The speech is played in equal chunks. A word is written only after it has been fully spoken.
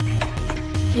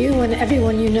You and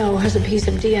everyone you know has a piece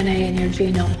of DNA in your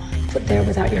genome, put there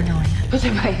without your knowing it. Put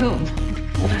there by whom?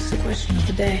 Well, that's the question of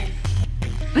the day.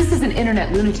 This is an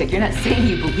internet lunatic. You're not saying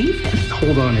you believe him.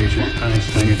 Hold on, Agent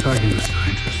Einstein. You're talking to a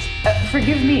scientist.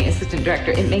 Forgive me, Assistant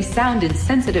Director. It may sound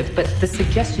insensitive, but the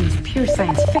suggestion is pure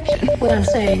science fiction. What I'm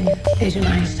saying, Agent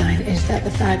Einstein, is that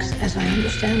the facts, as I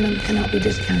understand them, cannot be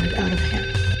discounted out of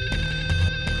hand.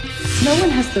 No one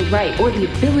has the right or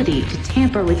the ability to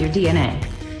tamper with your DNA.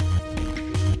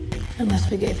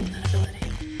 Unless we gave them that ability.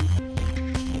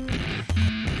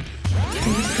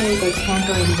 You say they're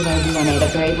tampering with our DNA,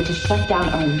 that they're able to shut down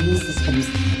our immune systems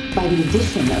by the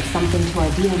addition of something to our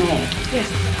DNA. Yes,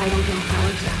 but I don't know how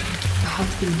exactly. How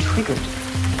it's being triggered.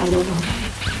 I don't know.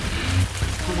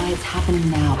 Or why it's happening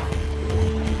now.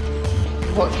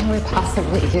 What can we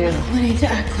possibly do? We need to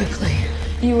act quickly.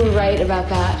 You were right about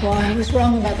that. Well, I was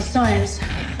wrong about the science.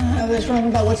 I was wrong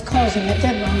about what's causing it.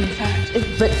 Dead wrong, in fact.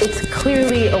 But it's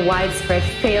clearly a widespread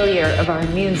failure of our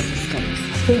immune systems.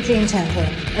 Through gene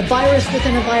tampering. A virus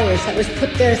within a virus that was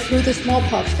put there through the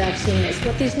smallpox vaccine. It's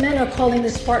what these men are calling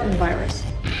the Spartan virus.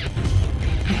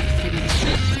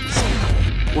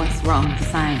 What's wrong with the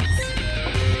science?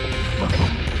 Okay.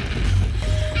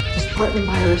 The Spartan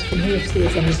virus removes the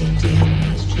adenosine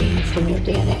deaminase gene from your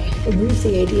DNA. Removes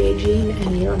the ADA gene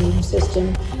and your immune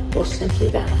system will simply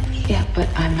vanish. Yeah, but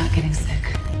I'm not getting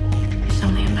sick. It's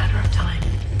only a matter of time.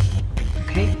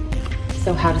 Okay.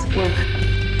 So how does it work?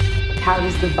 How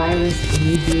does the virus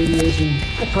remove the ADA gene?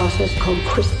 A process called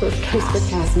CRISPR-Cas.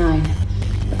 CRISPR-Cas9.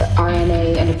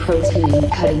 RNA and a protein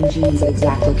cutting genes at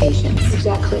exact locations.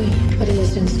 Exactly, but in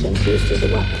this instance used as a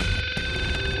weapon.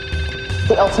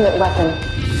 The ultimate weapon.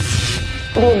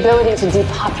 The ability to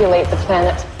depopulate the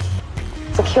planet.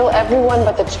 To kill everyone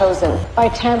but the chosen. By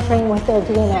tampering with their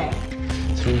DNA.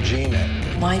 Through GeneEd.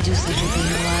 Why do such a thing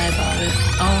and lie about it?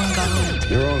 Our own government.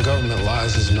 Your own government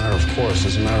lies as a matter of course,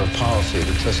 as a matter of policy.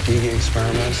 The Tuskegee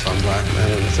experiments on black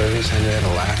men in the 30s, Henrietta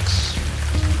Lacks.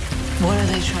 What are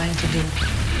they trying to do?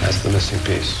 That's the missing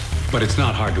piece. But it's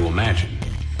not hard to imagine.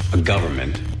 A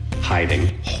government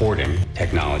hiding, hoarding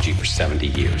technology for 70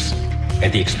 years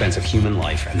at the expense of human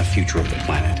life and the future of the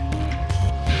planet.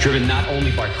 Driven not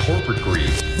only by corporate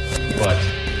greed, but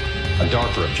a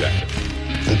darker objective.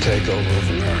 The takeover of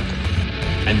America.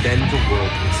 And then the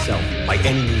world itself, by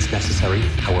any means necessary,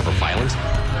 however violent,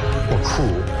 or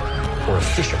cruel, or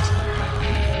efficient.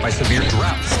 By severe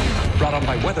droughts, brought on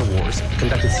by weather wars,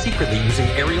 conducted secretly using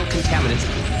aerial contaminants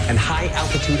and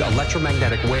high-altitude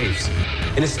electromagnetic waves,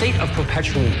 in a state of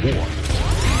perpetual war,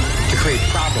 to create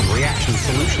problem, reaction,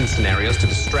 solution scenarios to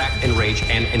distract, enrage,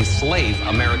 and enslave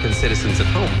American citizens at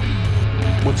home.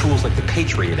 With tools like the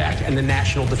Patriot Act and the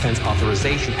National Defense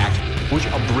Authorization Act, which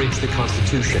abridge the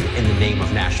Constitution in the name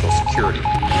of national security.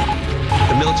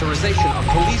 The militarization of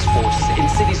police forces in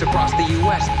cities across the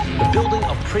U.S., the building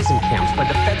of prison camps by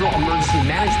the Federal Emergency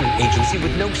Management Agency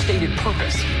with no stated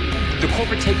purpose, the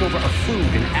corporate takeover of food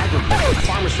and agriculture,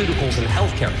 pharmaceuticals and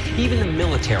healthcare, even the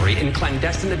military in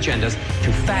clandestine agendas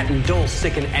to fatten, dull,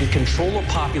 sicken, and control a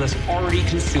populace already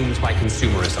consumed by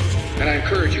consumerism. And I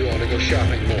encourage you all to go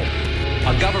shopping more.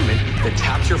 A government that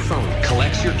taps your phone,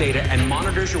 collects your data, and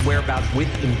monitors your whereabouts with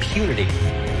impunity.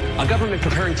 A government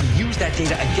preparing to use that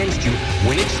data against you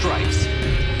when it strikes.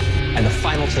 And the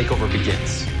final takeover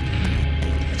begins.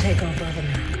 The takeover of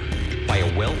America. By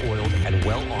a well-oiled and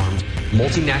well-armed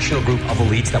multinational group of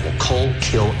elites that will cull,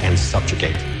 kill, and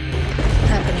subjugate.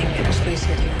 Happening as we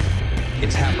sit here.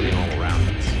 It's happening all around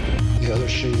us. The other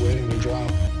shoe waiting to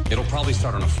drop. It'll probably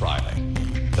start on a Friday.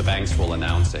 The banks will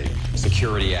announce a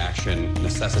security action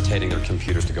necessitating their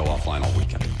computers to go offline all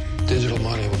weekend. Digital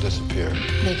money will disappear.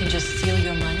 They can just steal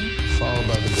your money? Followed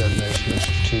by the detonation of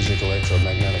strategic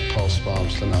electromagnetic pulse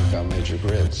bombs to knock out major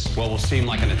grids. What will seem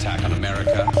like an attack on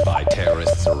America by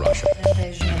terrorists or Russia.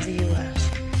 Invasion of the U.S.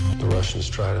 The Russians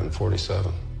tried it in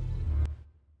 47.